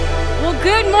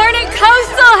Good morning,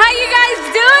 Coastal. How you guys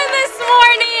doing this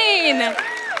morning?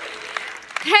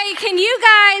 Hey, can you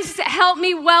guys help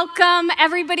me welcome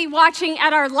everybody watching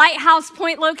at our Lighthouse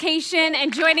Point location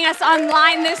and joining us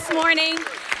online this morning?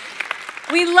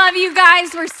 We love you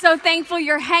guys. We're so thankful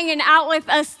you're hanging out with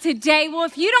us today. Well,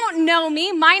 if you don't know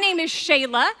me, my name is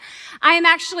Shayla. I am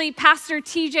actually Pastor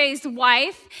TJ's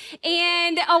wife.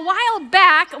 And a while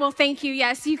back, well, thank you.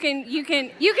 Yes, you can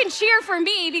cheer for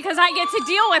me because I get to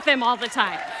deal with him all the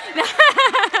time.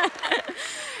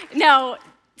 No,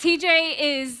 TJ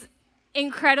is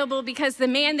incredible because the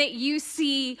man that you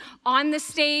see on the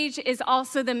stage is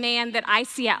also the man that I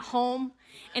see at home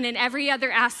and in every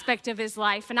other aspect of his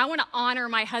life. And I want to honor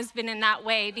my husband in that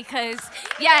way because,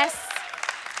 yes,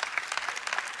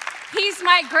 he's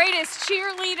my greatest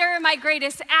cheerleader, my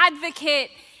greatest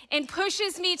advocate, and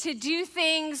pushes me to do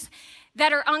things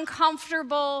that are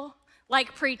uncomfortable,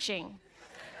 like preaching.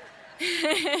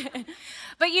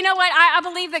 But you know what? I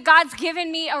believe that God's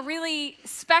given me a really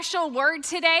special word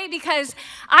today because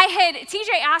TJ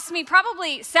asked me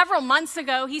probably several months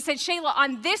ago, he said, Shayla,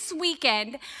 on this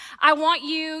weekend, I want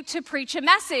you to preach a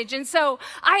message. And so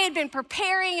I had been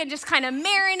preparing and just kind of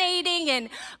marinating and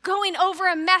going over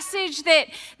a message that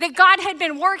God had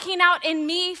been working out in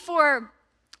me for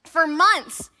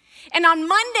months. And on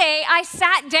Monday, I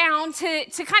sat down to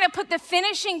kind of put the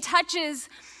finishing touches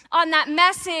on that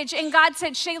message, and God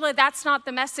said, Shayla, that's not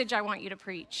the message I want you to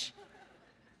preach.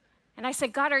 And I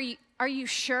said, God, are you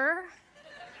sure?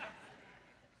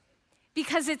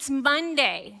 Because it's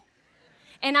Monday,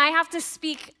 and I have to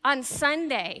speak on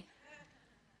Sunday.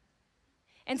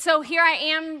 And so here I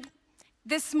am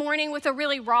this morning with a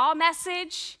really raw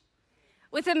message,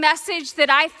 with a message that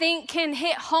I think can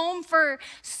hit home for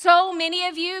so many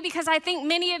of you because I think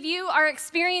many of you are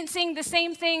experiencing the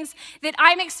same things that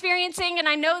I'm experiencing, and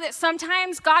I know that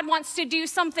sometimes God wants to do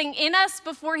something in us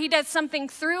before he does something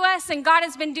through us, and God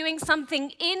has been doing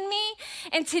something in me,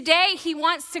 and today he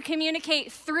wants to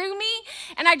communicate through me,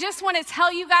 and I just want to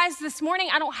tell you guys this morning,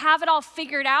 I don't have it all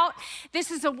figured out.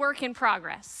 This is a work in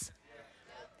progress.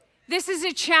 This is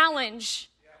a challenge.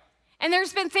 And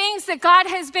there's been things that God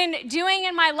has been doing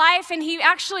in my life, and he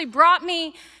actually brought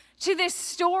me to this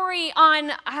story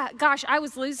on, I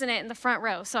was losing it in the front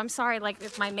row, so I'm sorry, like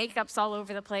if my makeup's all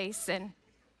over the place. And,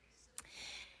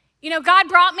 you know, God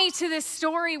brought me to this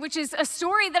story, which is a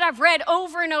story that I've read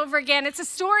over and over again. It's a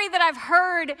story that I've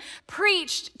heard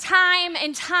preached time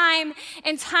and time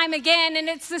and time again, and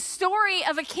it's the story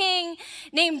of a king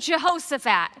named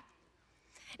Jehoshaphat.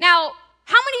 Now,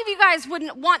 how many of you guys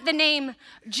wouldn't want the name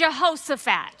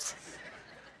Jehoshaphat?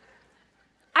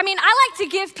 I mean, I like to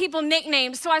give people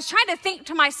nicknames, so I was trying to think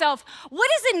to myself, what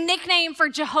is a nickname for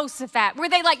Jehoshaphat? Were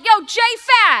they like, yo,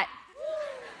 J-Fat,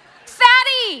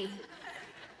 Fatty?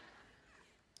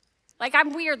 Like,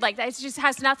 I'm weird like that. It just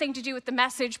has nothing to do with the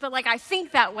message, but like, I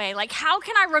think that way. Like, how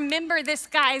can I remember this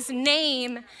guy's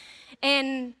name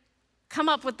and come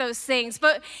up with those things?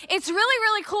 But it's really,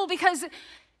 really cool because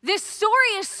this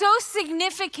story is so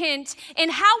significant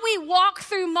in how we walk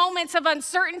through moments of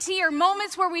uncertainty or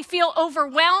moments where we feel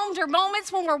overwhelmed or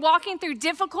moments when we're walking through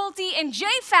difficulty. And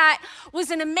Japhat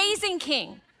was an amazing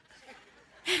king.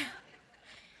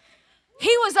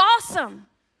 He was awesome.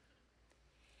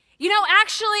 You know,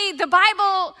 actually, the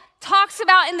Bible talks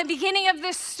about in the beginning of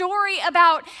this story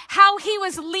about how he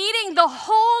was leading the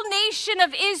whole nation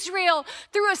of Israel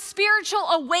through a spiritual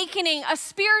awakening, a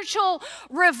spiritual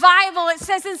revival. It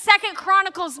says in 2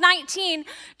 Chronicles 19,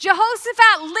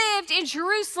 Jehoshaphat lived in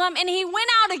Jerusalem, and he went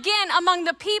out again among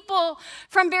the people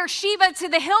from Beersheba to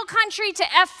the hill country to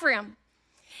Ephraim.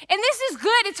 And this is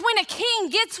good. It's when a king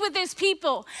gets with his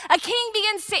people. A king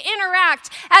begins to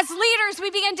interact. As leaders, we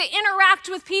begin to interact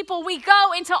with people. We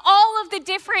go into all of the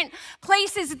different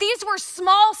places. These were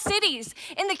small cities.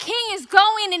 And the king is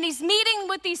going and he's meeting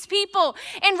with these people.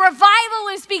 And revival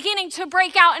is beginning to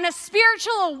break out. And a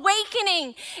spiritual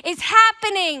awakening is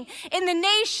happening in the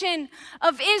nation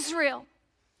of Israel.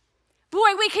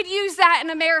 Boy, we could use that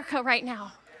in America right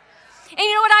now. And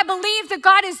you know what? I believe that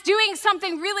God is doing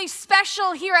something really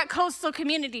special here at Coastal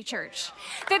Community Church.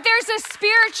 That there's a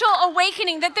spiritual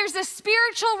awakening, that there's a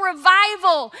spiritual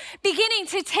revival beginning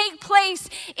to take place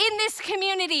in this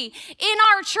community, in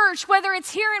our church, whether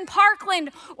it's here in Parkland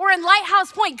or in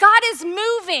Lighthouse Point. God is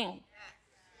moving.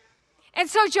 And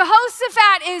so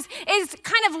Jehoshaphat is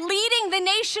kind of leading the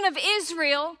nation of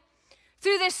Israel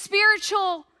through this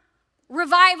spiritual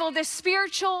revival, this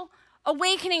spiritual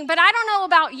awakening. But I don't know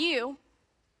about you,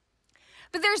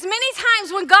 but there's many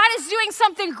times when God is doing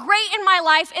something great in my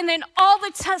life and then all of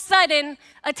a sudden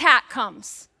attack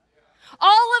comes.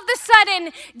 all of the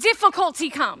sudden difficulty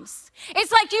comes.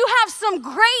 It's like you have some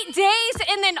great days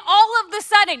and then all of the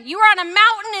sudden you're on a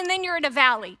mountain and then you're in a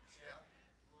valley.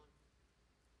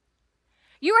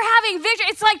 You are having vision.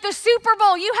 It's like the Super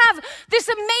Bowl. You have this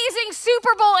amazing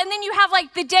Super Bowl and then you have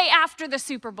like the day after the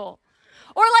Super Bowl.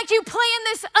 Or like you plan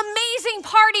this amazing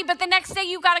party, but the next day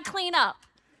you got to clean up.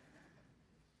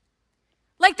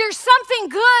 Like there's something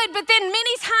good, but then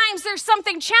many times there's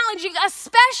something challenging,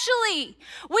 especially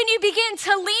when you begin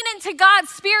to lean into God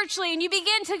spiritually and you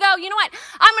begin to go, you know what,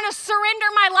 I'm going to surrender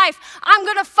my life. I'm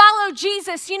going to follow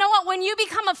Jesus. You know what, when you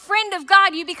become a friend of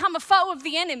God, you become a foe of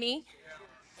the enemy.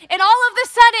 And all of a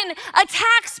sudden,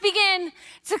 attacks begin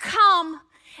to come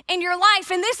in your life.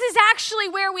 And this is actually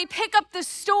where we pick up the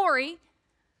story.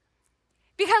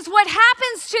 Because what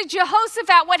happens to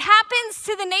Jehoshaphat, what happens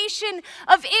to the nation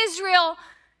of Israel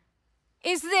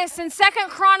is this. In 2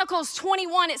 Chronicles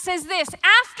 21, it says this.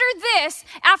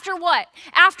 After what?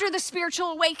 After the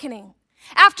spiritual awakening.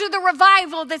 After the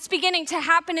revival that's beginning to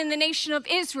happen in the nation of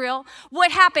Israel,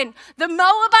 what happened? The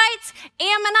Moabites,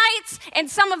 Ammonites, and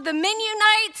some of the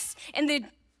Mennonites, and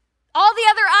all the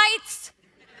other ites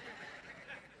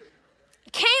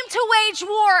came to wage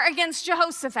war against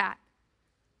Jehoshaphat.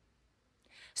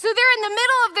 So they're in the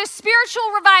middle of this spiritual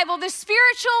revival, this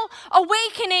spiritual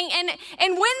awakening, and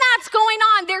when that's going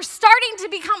on, they're starting to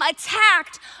become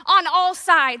attacked on all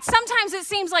sides. Sometimes it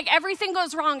seems like everything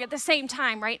goes wrong at the same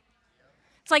time, right?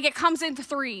 It's like it comes in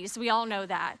threes. We all know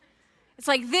that. It's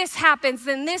like this happens,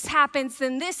 then this happens,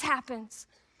 then this happens.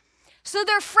 So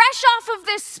they're fresh off of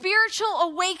this spiritual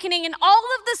awakening, and all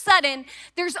of a sudden,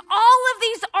 there's all of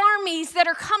these armies that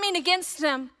are coming against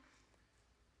them.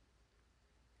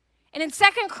 And in 2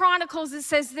 Chronicles, it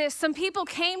says this. Some people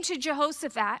came to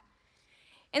Jehoshaphat,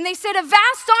 and they said, a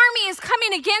vast army is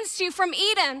coming against you from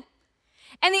Edom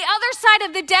and the other side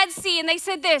of the Dead Sea. And they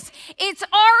said this, it's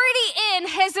already in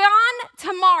Hazan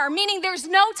Tamar, meaning there's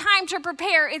no time to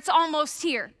prepare. It's almost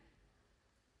here.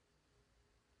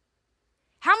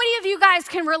 How many of you guys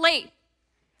can relate?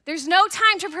 There's no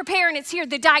time to prepare and it's here.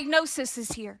 The diagnosis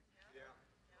is here.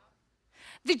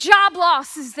 The job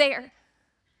loss is there.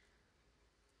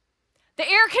 The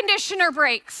air conditioner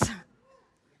breaks.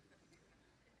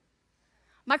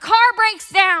 My car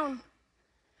breaks down.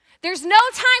 There's no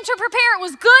time to prepare. It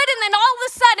was good, and then all of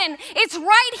a sudden, it's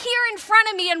right here in front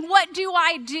of me, and what do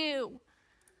I do?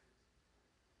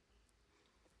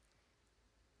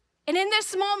 And in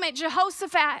this moment,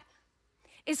 Jehoshaphat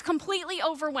is completely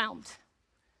overwhelmed.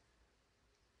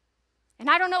 And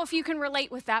I don't know if you can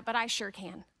relate with that, but I sure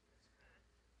can.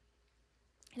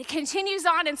 And it continues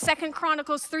on in 2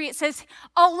 Chronicles 3. It says,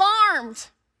 alarmed.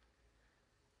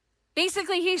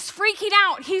 Basically, he's freaking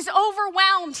out. He's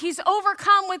overwhelmed. He's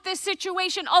overcome with this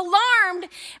situation. Alarmed,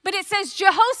 but it says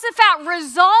Jehoshaphat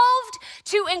resolved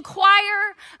to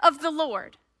inquire of the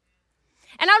Lord.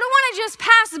 And I don't want to just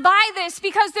pass by this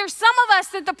because there's some of us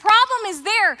that the problem is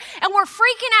there and we're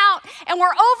freaking out and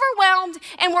we're overwhelmed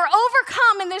and we're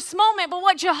overcome in this moment. But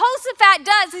what Jehoshaphat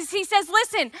does is he says,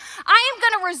 listen, I am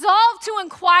going to resolve to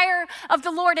inquire of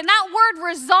the Lord. And that word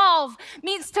resolve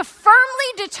means to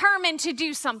firmly determine to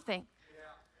do something.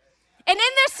 And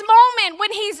in this moment,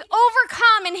 when he's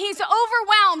overcome and he's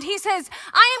overwhelmed, he says,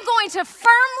 I am going to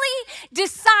firmly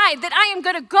decide that I am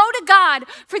going to go to God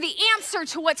for the answer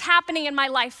to what's happening in my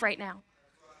life right now.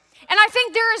 And I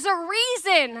think there is a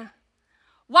reason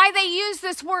why they use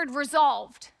this word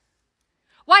resolved.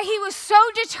 Why he was so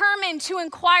determined to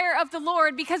inquire of the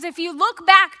Lord, because if you look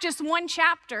back just one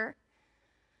chapter,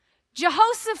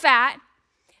 Jehoshaphat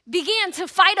began to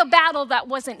fight a battle that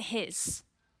wasn't his.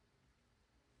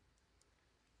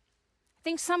 I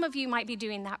think some of you might be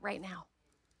doing that right now.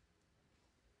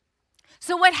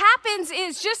 So what happens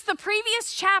is just the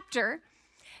previous chapter,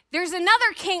 there's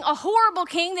another king, a horrible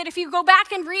king, that if you go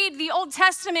back and read the Old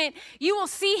Testament, you will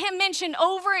see him mentioned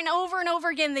over and over and over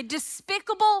again, the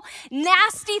despicable,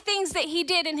 nasty things that he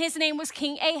did, and his name was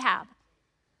King Ahab.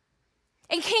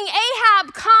 And King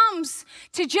Ahab comes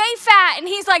to Japhet, and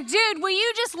he's like, dude, will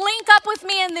you just link up with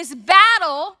me in this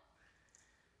battle?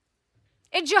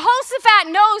 And Jehoshaphat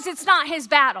knows it's not his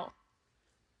battle.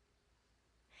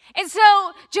 And so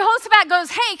Jehoshaphat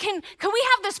goes, hey, can we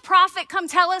have this prophet come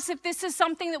tell us if this is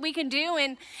something that we can do?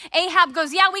 And Ahab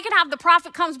goes, yeah, we can have the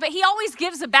prophet comes, but he always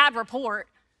gives a bad report.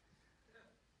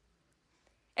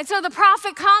 And so the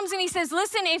prophet comes and he says,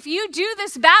 listen, if you do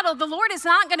this battle, the Lord is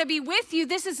not going to be with you.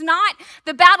 This is not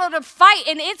the battle to fight,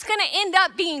 and it's going to end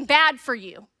up being bad for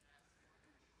you.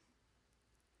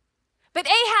 But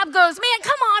Ahab goes, man,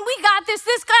 come on, we got this.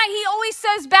 This guy, he always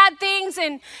says bad things,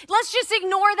 and let's just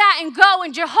ignore that and go.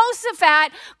 And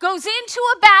Jehoshaphat goes into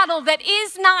a battle that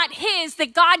is not his,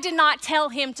 that God did not tell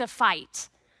him to fight.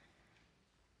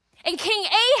 And King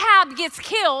Ahab gets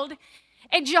killed,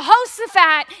 and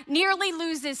Jehoshaphat nearly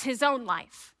loses his own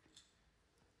life.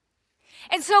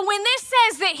 And so when this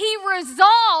says that he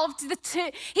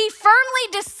he firmly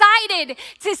decided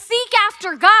to seek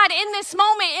after God in this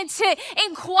moment and to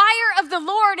inquire of the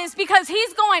Lord, is because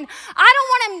he's going, I don't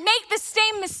want to make the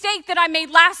same mistake that I made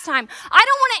last time. I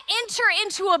don't want to enter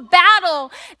into a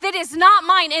battle that is not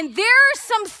mine. And there are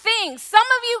some things, some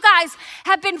of you guys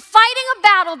have been fighting a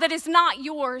battle that is not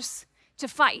yours to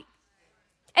fight.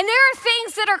 And there are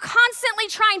things that are constantly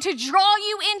trying to draw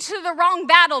you into the wrong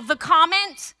battle. The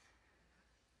comment,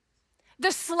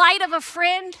 the slight of a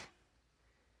friend,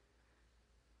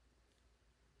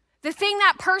 the thing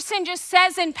that person just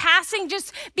says in passing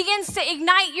just begins to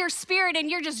ignite your spirit, and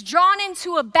you're just drawn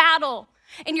into a battle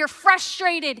and you're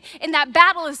frustrated, and that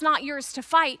battle is not yours to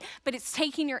fight, but it's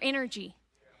taking your energy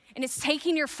and it's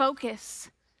taking your focus.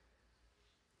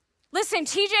 Listen,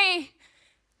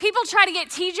 people try to get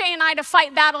TJ and I to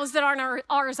fight battles that aren't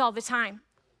ours all the time.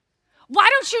 Why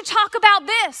don't you talk about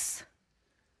this?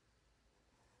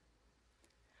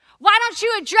 Why don't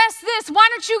you address this? Why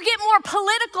don't you get more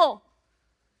political?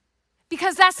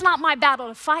 Because that's not my battle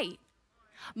to fight.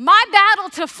 My battle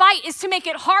to fight is to make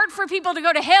it hard for people to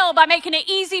go to hell by making it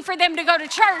easy for them to go to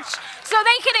church so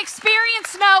they can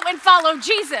experience, know, and follow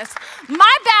Jesus.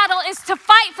 My battle is to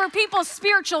fight for people's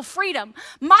spiritual freedom.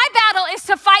 My battle is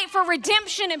to fight for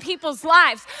redemption in people's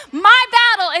lives. My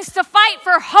battle is to fight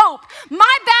for hope.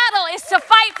 My battle is to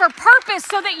fight for purpose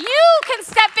so that you can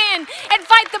step in and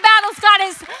fight the battles God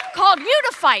has called you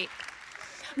to fight.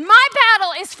 My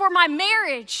battle is for my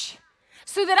marriage,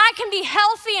 so that I can be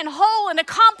healthy and whole and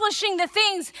accomplishing the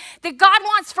things that God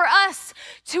wants for us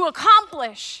to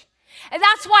accomplish. And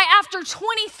that's why after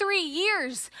 23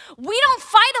 years, we don't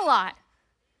fight a lot.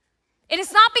 And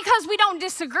it's not because we don't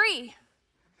disagree.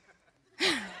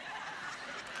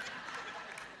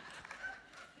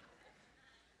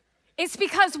 It's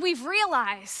because we've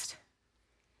realized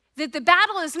that the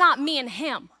battle is not me and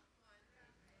him.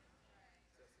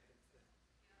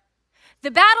 The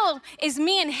battle is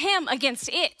me and him against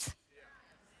it.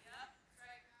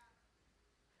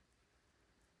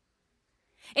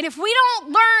 And if we don't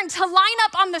learn to line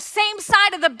up on the same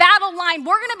side of the battle line,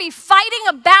 we're going to be fighting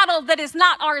a battle that is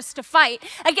not ours to fight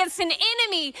against an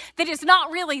enemy that is not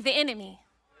really the enemy.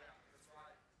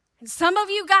 And some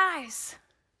of you guys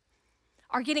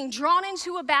are getting drawn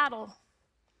into a battle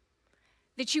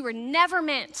that you were never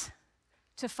meant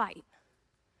to fight.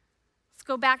 Let's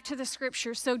go back to the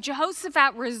scripture. So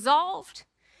Jehoshaphat resolved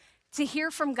to hear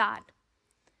from God.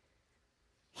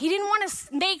 He didn't want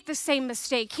to make the same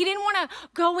mistake. He didn't want to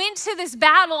go into this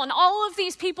battle and all of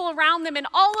these people around them, and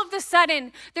all of a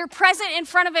sudden they're present in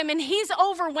front of him and he's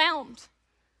overwhelmed.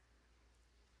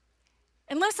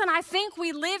 And listen, I think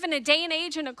we live in a day and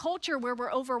age and a culture where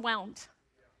we're overwhelmed.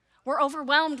 We're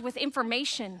overwhelmed with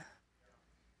information.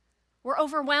 We're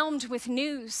overwhelmed with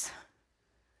news.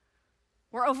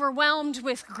 We're overwhelmed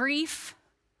with grief.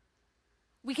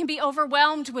 We can be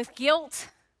overwhelmed with guilt.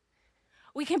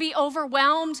 We can be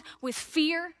overwhelmed with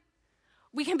fear.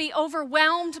 We can be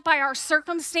overwhelmed by our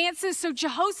circumstances. So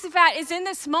Jehoshaphat is in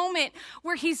this moment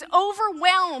where he's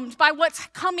overwhelmed by what's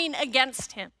coming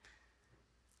against him.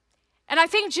 And I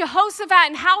think Jehoshaphat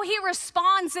and how he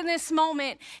responds in this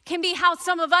moment can be how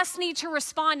some of us need to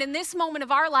respond in this moment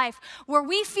of our life, where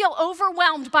we feel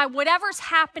overwhelmed by whatever's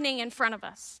happening in front of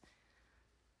us.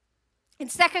 In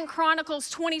 2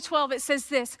 Chronicles 20:12, it says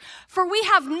this: "For we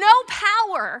have no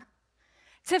power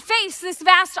to face this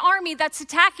vast army that's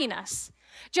attacking us."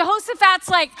 Jehoshaphat's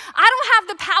like, I don't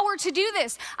have the power to do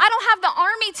this. I don't have the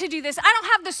army to do this. I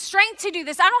don't have the strength to do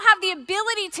this. I don't have the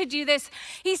ability to do this.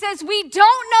 He says, we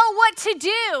don't know what to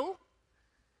do,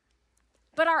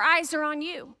 but our eyes are on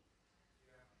you.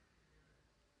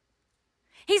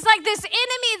 He's like, this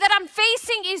enemy that I'm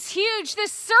facing is huge.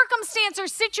 This circumstance or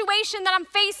situation that I'm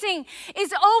facing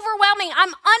is overwhelming. I'm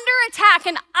under attack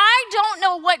and I don't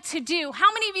know what to do.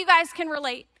 How many of you guys can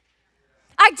relate?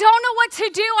 I don't know what to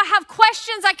do. I have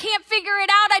questions. I can't figure it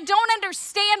out. I don't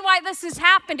understand why this is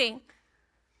happening.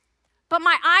 But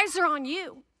my eyes are on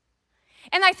you.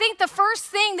 And I think the first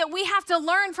thing that we have to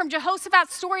learn from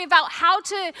Jehoshaphat's story about how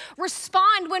to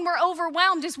respond when we're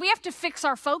overwhelmed is we have to fix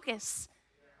our focus.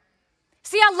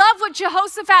 See, I love what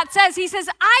Jehoshaphat says. He says,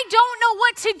 I don't know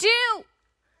what to do.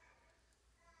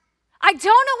 I don't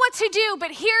know what to do,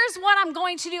 but here's what I'm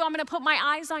going to do. I'm going to put my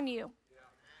eyes on you.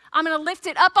 I'm going to lift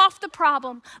it up off the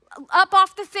problem, up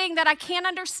off the thing that I can't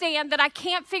understand, that I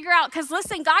can't figure out. Because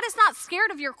listen, God is not scared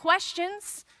of your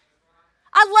questions.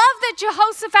 I love that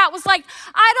Jehoshaphat was like,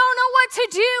 I don't know what to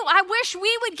do. I wish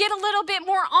we would get a little bit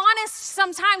more honest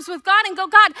sometimes with God and go,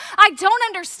 God, I don't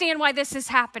understand why this is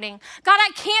happening. God, I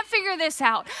can't figure this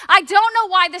out. I don't know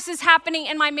why this is happening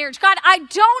in my marriage. God, I don't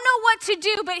know what to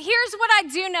do, but here's what I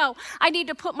do know. I need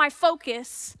to put my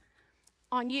focus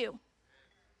on you.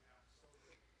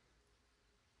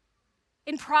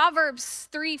 In Proverbs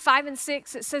 3, 5, and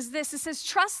 6, it says this. It says,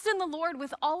 trust in the Lord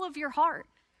with all of your heart.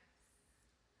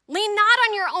 Lean not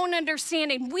on your own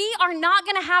understanding. We are not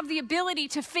going to have the ability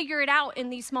to figure it out in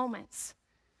these moments.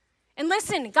 And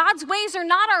listen, God's ways are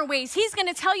not our ways. He's going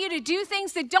to tell you to do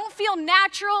things that don't feel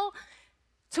natural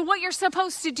to what you're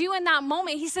supposed to do in that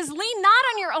moment. He says, lean not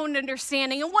on your own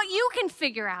understanding and what you can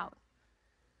figure out.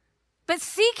 But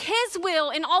seek his will,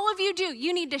 and all of you do.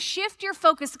 You need to shift your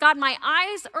focus. God, my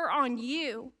eyes are on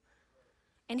you,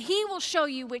 and he will show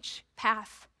you which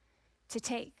path to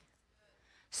take.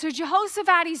 So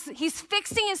Jehoshaphat, he's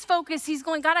fixing his focus. He's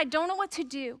going, God, I don't know what to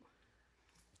do,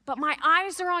 but my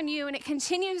eyes are on you. And it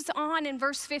continues on in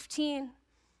verse 15.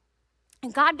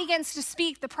 And God begins to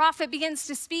speak. The prophet begins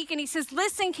to speak, and he says,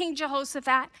 listen, King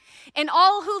Jehoshaphat, and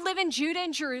all who live in Judah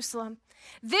and Jerusalem,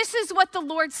 this is what the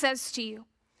Lord says to you.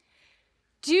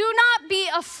 Do not be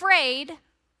afraid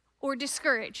or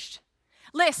discouraged.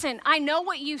 Listen, I know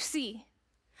what you see.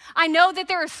 I know that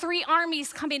there are 3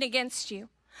 armies coming against you.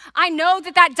 I know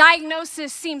that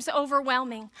diagnosis seems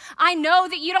overwhelming. I know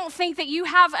that you don't think that you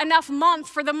have enough month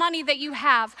for the money that you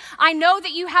have. I know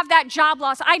that you have that job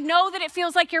loss. I know that it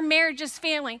feels like your marriage is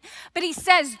failing. But he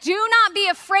says, do not be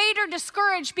afraid or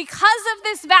discouraged because of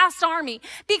this vast army,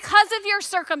 because of your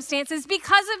circumstances,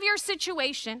 because of your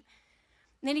situation.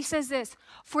 And then he says this,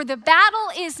 for the battle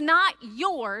is not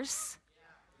yours,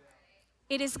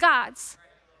 it is God's.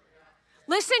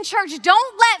 Listen, church,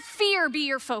 don't let fear be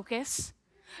your focus.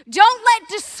 Don't let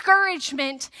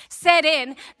discouragement set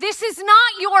in. This is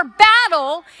not your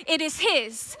battle, it is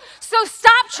his. So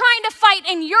stop trying to fight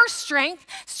in your strength.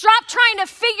 Stop trying to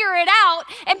figure it out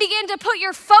and begin to put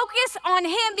your focus on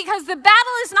him, because the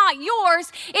battle is not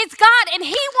yours, it's God, and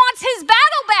he wants his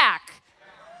battle back.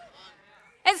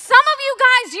 And some of you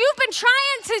guys, you've been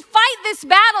trying to fight this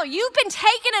battle. You've been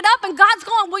taking it up, and God's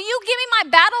going, will you give me my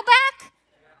battle back?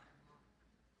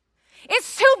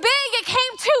 It's too big. It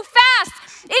came too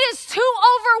fast. It is too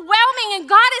overwhelming, and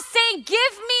God is saying,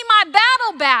 give me my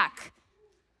battle back.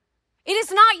 It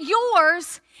is not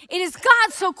yours. It is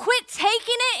God. So quit taking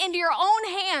it into your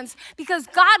own hands, because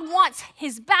God wants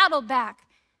his battle back.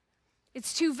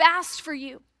 It's too vast for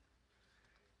you.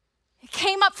 It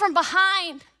came up from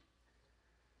behind.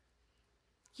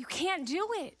 You can't do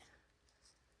it.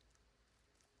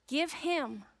 Give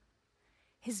him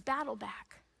his battle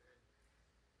back.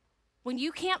 When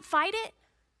you can't fight it,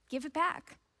 give it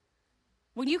back.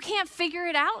 When you can't figure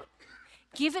it out,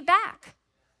 give it back.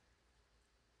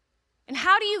 And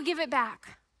how do you give it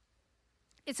back?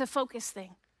 It's a focus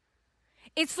thing.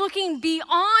 It's looking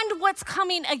beyond what's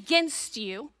coming against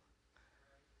you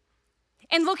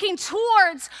and looking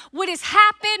towards what has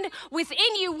happened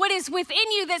within you, what is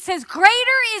within you that says, greater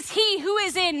is he who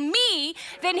is in me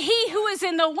than he who is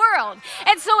in the world.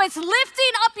 And so it's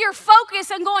lifting up your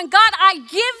focus and going, God, I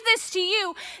give this to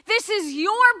you. This is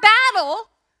your battle.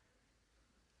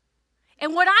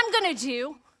 And what I'm going to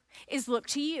do is look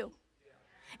to you.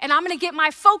 And I'm going to get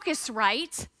my focus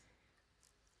right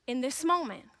in this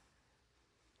moment.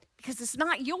 Because it's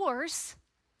not yours,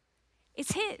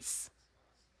 it's his.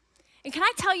 And can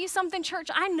I tell you something, church?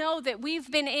 I know that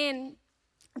we've been in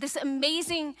this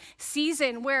amazing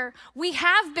season where we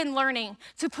have been learning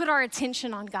to put our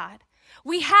attention on God.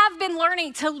 We have been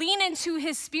learning to lean into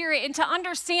his spirit and to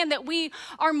understand that we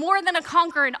are more than a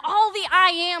conqueror and all the I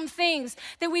am things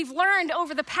that we've learned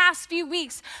over the past few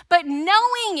weeks. But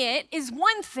knowing it is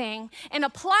one thing and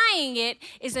applying it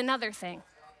is another thing.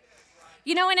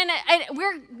 You know, and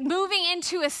we're moving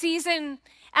into a season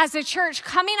as a church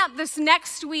coming up this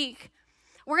next week.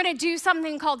 We're going to do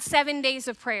something called 7 days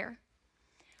of prayer,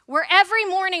 where every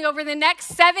morning over the next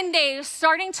 7 days,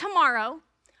 starting tomorrow,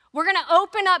 we're going to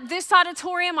open up this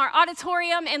auditorium, our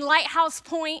auditorium in Lighthouse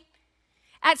Point,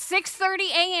 at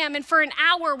 6:30 a.m. And for an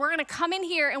hour, we're going to come in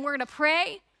here and we're going to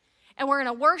pray and we're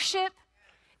going to worship.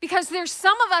 Because there's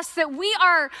some of us that we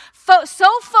are so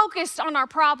focused on our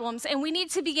problems, and we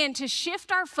need to begin to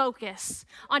shift our focus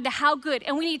onto how good,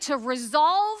 and we need to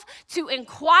resolve to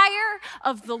inquire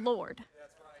of the Lord.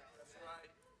 That's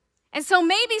right. And so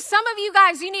maybe some of you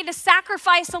guys, you need to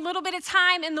sacrifice a little bit of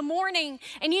time in the morning,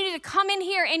 and you need to come in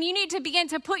here and you need to begin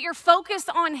to put your focus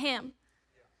on him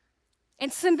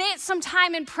and submit some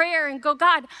time in prayer and go,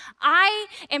 God, I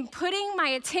am putting my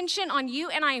attention on you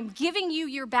and I am giving you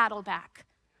your battle back.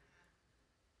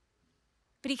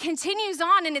 But he continues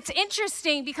on, and it's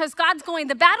interesting because God's going,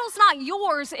 the battle's not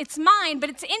yours, it's mine. But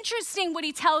it's interesting what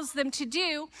he tells them to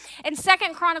do. In 2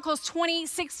 Chronicles 20,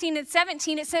 16, and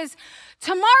 17, it says,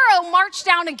 tomorrow march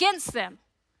down against them.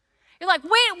 You're like,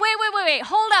 wait,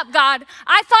 hold up, God.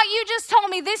 I thought you just told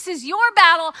me this is your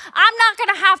battle. I'm not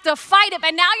going to have to fight it,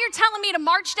 but now you're telling me to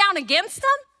march down against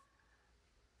them?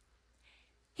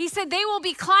 He said, they will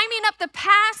be climbing up the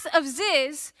pass of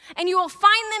Ziz, and you will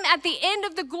find them at the end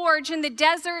of the gorge in the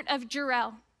desert of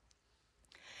Jeruel.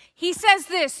 He says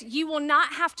this, you will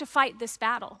not have to fight this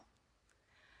battle,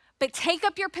 but take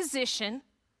up your position,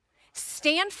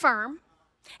 stand firm,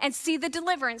 and see the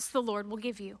deliverance the Lord will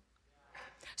give you.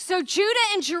 So Judah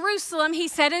and Jerusalem, he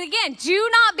said it again, do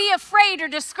not be afraid or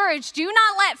discouraged. Do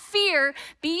not let fear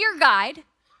be your guide.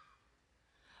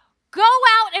 Go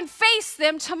out and face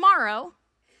them tomorrow,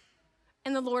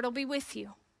 and the Lord will be with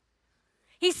you.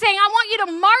 He's saying, I want you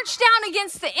to march down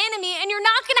against the enemy, and you're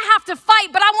not going to have to fight,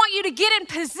 but I want you to get in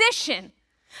position.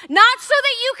 Not so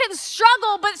that you can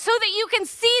struggle, but so that you can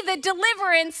see the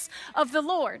deliverance of the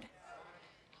Lord.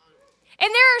 And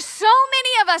there are so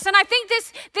many of us, and I think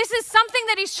this is something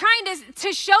that he's trying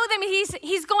to show them.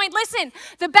 He's going, listen,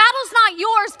 the battle's not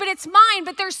yours, but it's mine,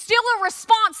 but there's still a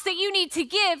response that you need to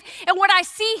give. And what I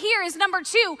see here is number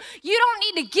 2, you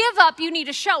don't need to give up, you need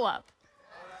to show up.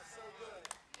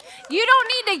 You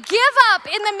don't need to give up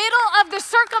in the middle of the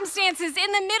circumstances,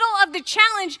 in the middle of the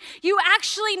challenge. You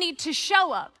actually need to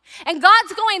show up. And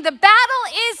God's going, the battle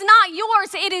is not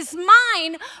yours, it is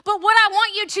mine. But what I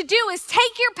want you to do is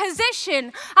take your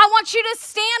position. I want you to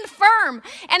stand firm.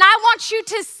 And I want you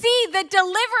to see the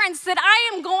deliverance that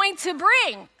I am going to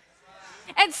bring.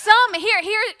 And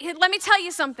here, let me tell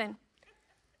you something.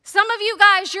 Some of you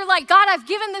guys, you're like, God, I've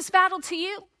given this battle to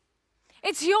you.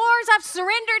 It's yours. I've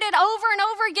surrendered it over and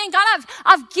over again. God,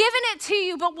 I've given it to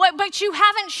you, but you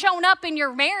haven't shown up in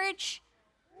your marriage.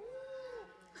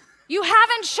 You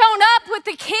haven't shown up with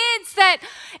the kids that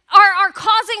are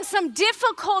causing some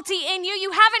difficulty in you. You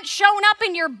haven't shown up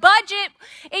in your budget,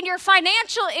 in your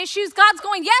financial issues. God's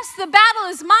going, yes, the battle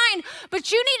is mine,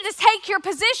 but you need to take your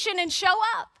position and show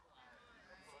up.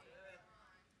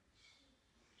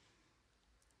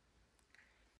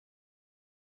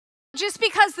 Just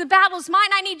because the battle's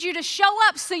mine, I need you to show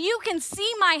up so you can see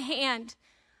my hand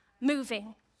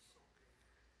moving.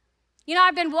 You know,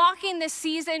 I've been walking this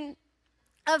season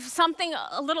of something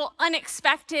a little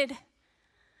unexpected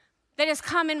that has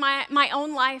come in my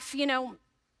own life. You know,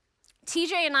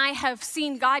 TJ and I have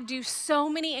seen God do so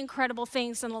many incredible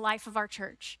things in the life of our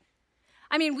church.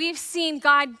 I mean, we've seen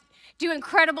God do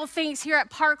incredible things here at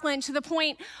Parkland to the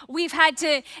point we've had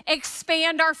to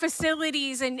expand our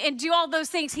facilities and do all those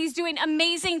things. He's doing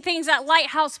amazing things at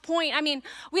Lighthouse Point. I mean,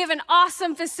 we have an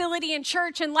awesome facility in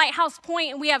church in Lighthouse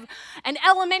Point, and we have an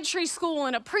elementary school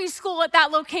and a preschool at that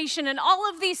location, and all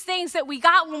of these things that we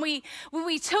got when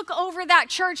we took over that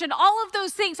church, and all of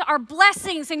those things are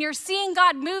blessings, and you're seeing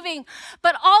God moving.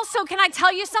 But also, can I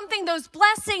tell you something? Those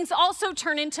blessings also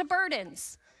turn into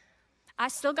burdens. I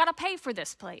still got to pay for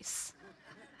this place.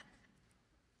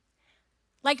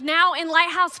 Like now in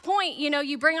Lighthouse Point, you know,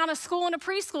 you bring on a school and a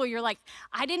preschool. You're like,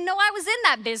 I didn't know I was in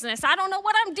that business. I don't know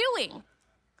what I'm doing.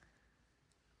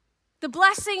 The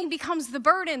blessing becomes the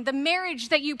burden. The marriage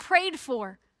that you prayed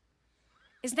for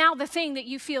is now the thing that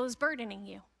you feel is burdening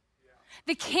you.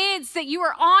 The kids that you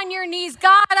are on your knees,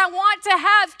 God, I want to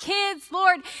have kids,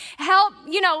 Lord, help,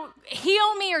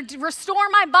 heal me or restore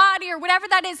my body or whatever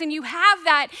that is, and you have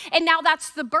that, and now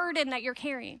that's the burden that you're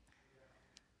carrying.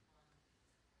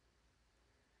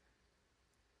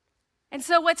 And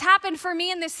so what's happened for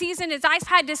me in this season is I've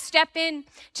had to step in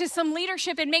to some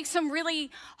leadership and make some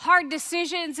really hard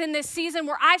decisions in this season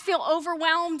where I feel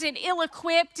overwhelmed and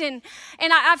ill-equipped, and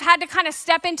I've had to kind of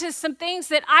step into some things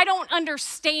that I don't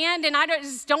understand and I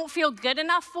just don't feel good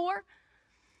enough for.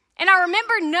 And I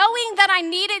remember knowing that I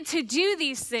needed to do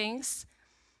these things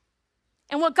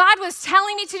and what God was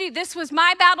telling me to do. This was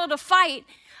my battle to fight.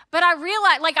 But I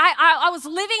realized, I was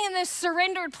living in this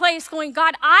surrendered place going,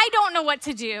 God, I don't know what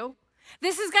to do.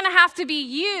 This is going to have to be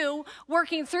you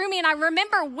working through me. And I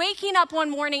remember waking up one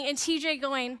morning and TJ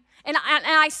going, and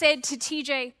I said to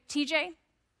TJ,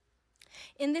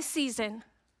 in this season,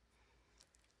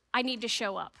 I need to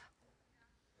show up.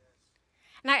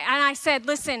 And I said,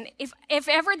 listen, if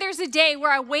ever there's a day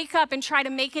where I wake up and try to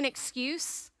make an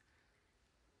excuse,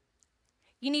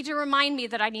 You need to remind me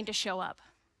that I need to show up.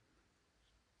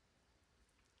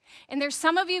 And there's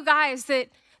some of you guys that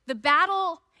the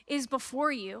battle is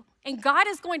before you, and God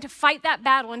is going to fight that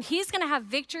battle, and he's going to have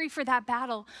victory for that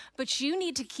battle, but you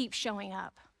need to keep showing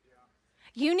up.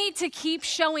 You need to keep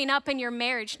showing up in your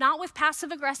marriage, not with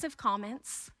passive-aggressive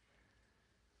comments,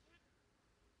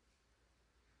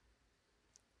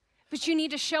 but you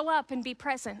need to show up and be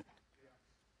present.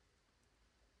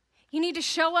 You need to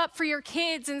show up for your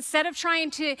kids instead of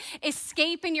trying to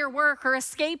escape in your work or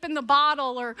escape in the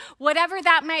bottle or whatever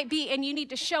that might be, and you need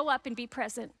to show up and be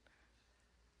present.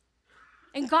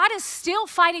 And God is still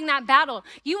fighting that battle.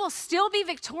 You will still be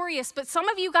victorious, but some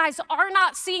of you guys are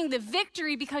not seeing the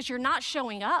victory because you're not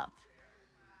showing up.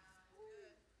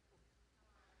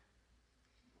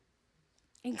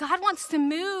 And God wants to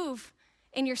move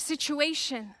in your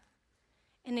situation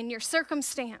and in your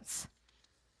circumstance.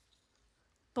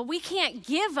 But we can't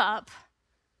give up.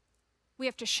 We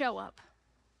have to show up.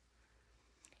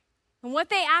 And what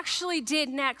they actually did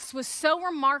next was so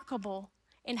remarkable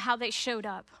in how they showed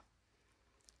up,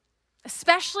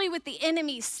 especially with the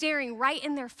enemy staring right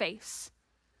in their face.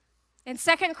 In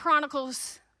 2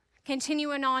 Chronicles,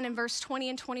 continuing on in verse 20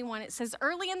 and 21, it says,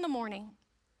 early in the morning,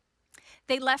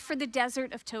 they left for the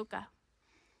desert of Toka.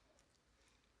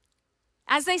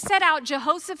 As they set out,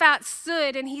 Jehoshaphat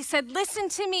stood and he said, listen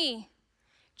to me,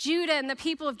 Judah and the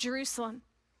people of Jerusalem.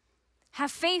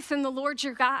 Have faith in the Lord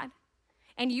your God,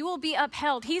 and you will be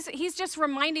upheld. He's just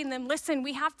reminding them, listen,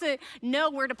 we have to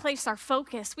know where to place our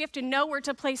focus. We have to know where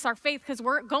to place our faith because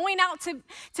we're going out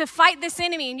to fight this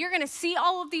enemy, and you're going to see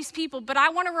all of these people, but I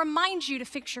want to remind you to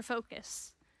fix your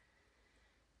focus.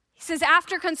 He says,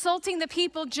 after consulting the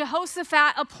people,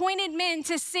 Jehoshaphat appointed men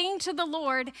to sing to the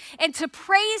Lord and to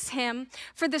praise him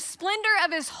for the splendor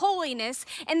of his holiness.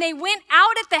 And they went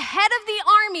out at the head of the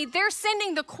army. They're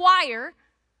sending the choir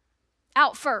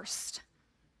out first.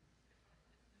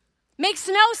 Makes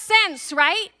no sense,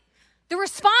 right? The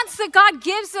response that God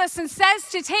gives us and says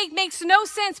to take makes no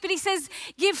sense. But he says,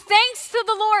 give thanks to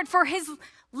the Lord for his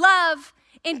love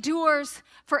endures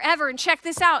forever. And check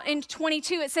this out in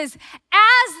 22, it says,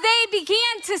 as they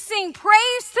began to sing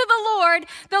praise to the Lord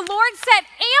set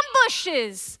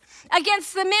ambushes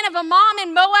against the men of Ammon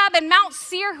and Moab and Mount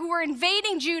Seir who were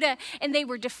invading Judah, and they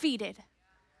were defeated.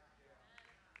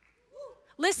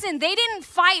 Listen, they didn't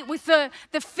fight with the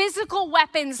physical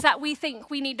weapons that we think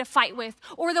we need to fight with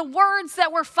or the words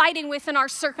that we're fighting with in our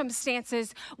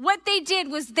circumstances. What they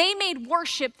did was they made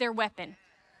worship their weapon.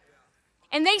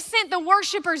 And they sent the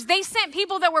worshipers, they sent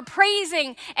people that were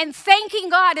praising and thanking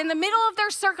God in the middle of their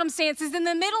circumstances, in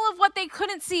the middle of what they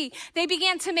couldn't see. They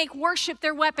began to make worship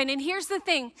their weapon. And here's the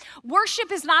thing,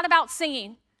 worship is not about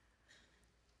singing.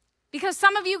 Because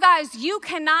some of you guys, you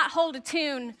cannot hold a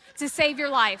tune to save your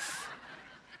life.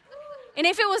 And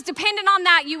if it was dependent on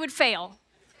that, you would fail.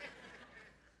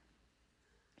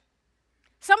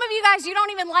 Some of you guys, you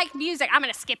don't even like music. I'm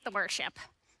going to skip the worship.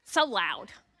 So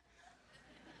loud.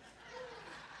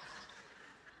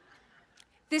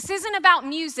 This isn't about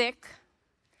music.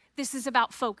 This is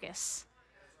about focus.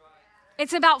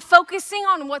 It's about focusing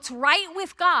on what's right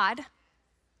with God,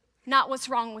 not what's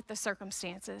wrong with the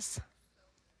circumstances.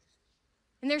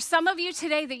 And there's some of you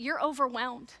today that you're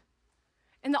overwhelmed,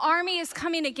 and the army is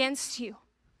coming against you.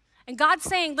 And God's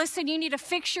saying, listen, you need to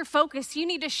fix your focus. You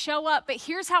need to show up, but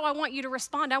here's how I want you to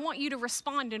respond. I want you to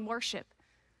respond in worship.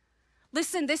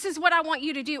 Listen, this is what I want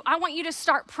you to do. I want you to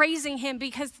start praising him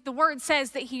because the word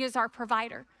says that he is our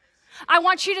provider. I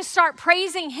want you to start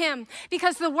praising him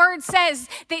because the word says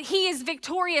that he is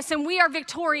victorious and we are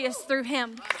victorious through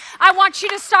him. I want you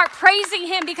to start praising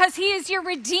him because he is your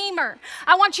redeemer.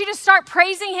 I want you to start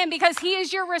praising him because he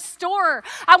is your restorer.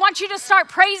 I want you to start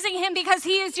praising him because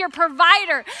he is your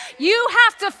provider. You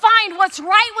have to find what's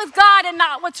right with God and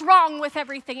not what's wrong with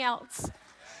everything else.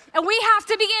 And we have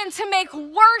to begin to make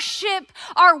worship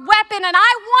our weapon. And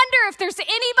I wonder if there's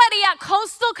anybody at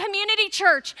Coastal Community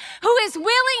Church who is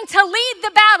willing to lead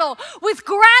the battle with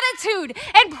gratitude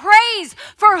and praise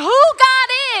for who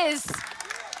God is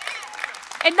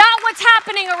and not what's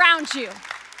happening around you.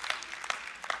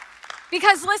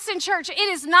 Because listen, church, it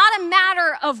is not a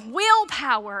matter of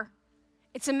willpower.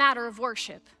 It's a matter of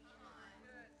worship.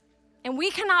 And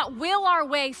we cannot will our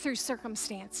way through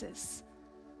circumstances.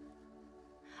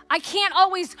 I can't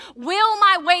always will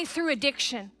my way through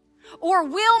addiction or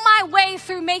will my way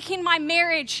through making my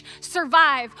marriage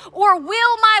survive or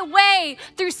will my way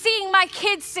through seeing my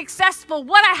kids successful.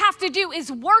 What I have to do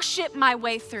is worship my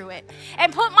way through it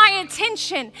and put my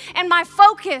attention and my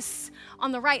focus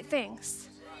on the right things.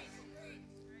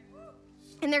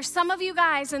 And there's some of you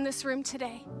guys in this room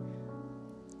today.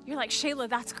 You're like, Shayla,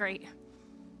 that's great.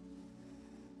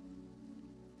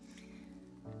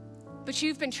 but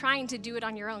you've been trying to do it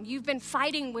on your own. You've been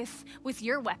fighting with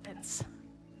your weapons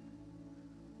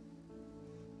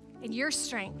and your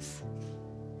strength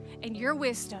and your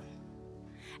wisdom.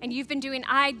 And you've been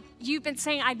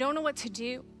saying, I don't know what to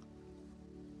do.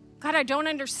 God, I don't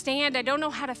understand. I don't know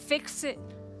how to fix it.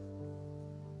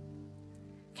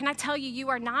 Can I tell you, you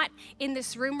are not in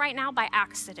this room right now by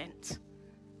accident.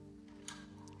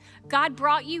 God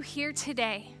brought you here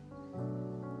today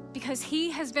because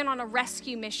he has been on a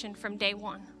rescue mission from day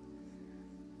one.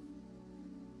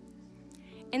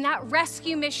 And that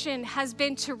rescue mission has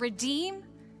been to redeem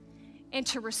and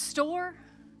to restore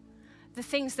the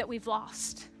things that we've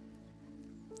lost.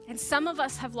 And some of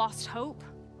us have lost hope,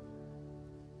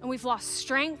 and we've lost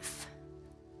strength.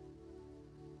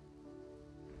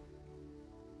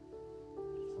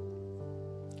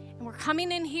 And we're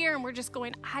coming in here and we're just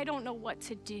going, I don't know what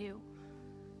to do.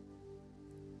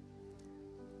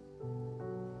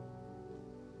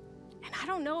 And I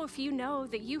don't know if you know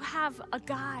that you have a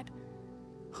God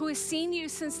who has seen you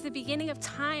since the beginning of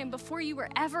time, before you were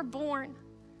ever born.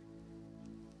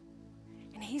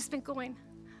 And he's been going,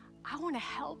 I want to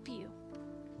help you.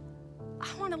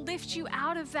 I want to lift you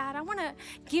out of that. I want to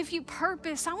give you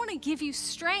purpose. I want to give you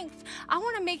strength. I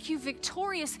want to make you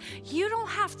victorious. You don't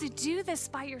have to do this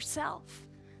by yourself.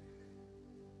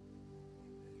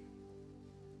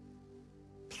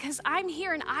 Because I'm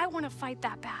here and I want to fight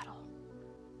that battle.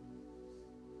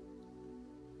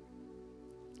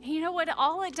 And you know what?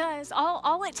 All it does,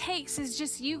 all it takes is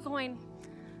just you going,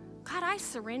 God, I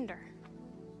surrender.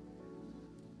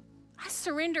 I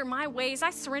surrender my ways.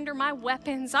 I surrender my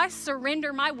weapons. I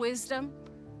surrender my wisdom.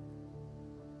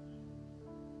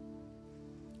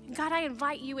 And God, I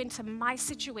invite you into my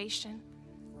situation.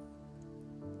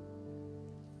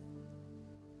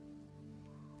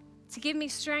 To give me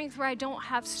strength where I don't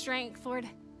have strength, Lord.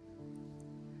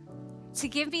 To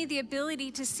give me the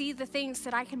ability to see the things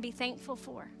that I can be thankful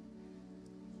for.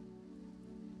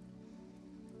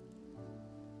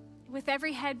 With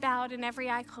every head bowed and every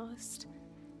eye closed.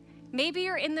 Maybe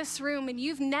you're in this room and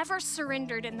you've never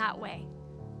surrendered in that way.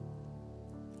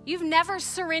 You've never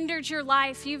surrendered your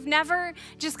life. You've never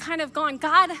just kind of gone,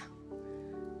 God,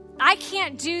 I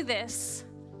can't do this.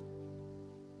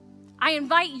 I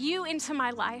invite you into my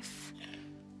life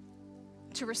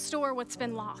to restore what's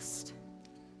been lost.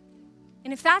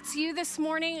 And if that's you this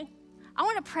morning, I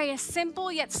want to pray a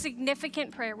simple yet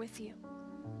significant prayer with you.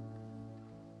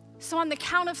 So on the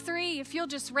count of 3, if you'll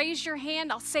just raise your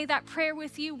hand, I'll say that prayer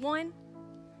with you. 1,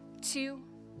 2,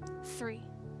 3.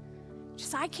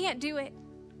 Just, I can't do it.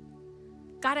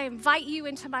 God, I invite you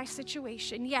into my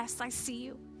situation. Yes, I see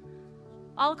you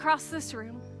all across this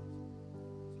room.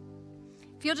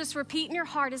 If you'll just repeat in your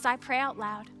heart as I pray out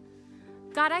loud.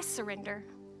 God, I surrender.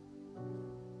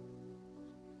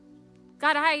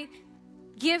 God, I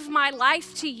give my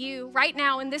life to you right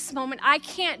now in this moment. I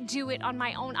can't do it on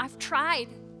my own. I've tried.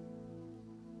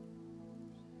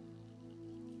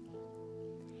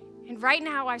 And right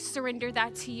now, I surrender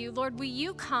that to you. Lord, will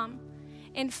you come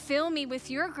and fill me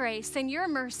with your grace and your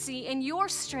mercy and your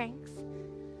strength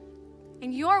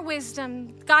and your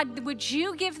wisdom? God, would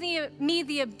you give me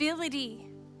the ability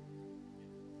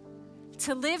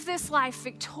to live this life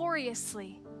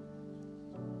victoriously,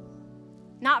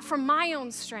 not from my own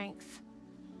strength,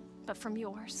 but from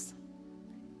yours.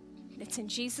 It's in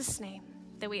Jesus' name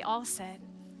that we all said,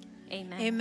 amen. Amen.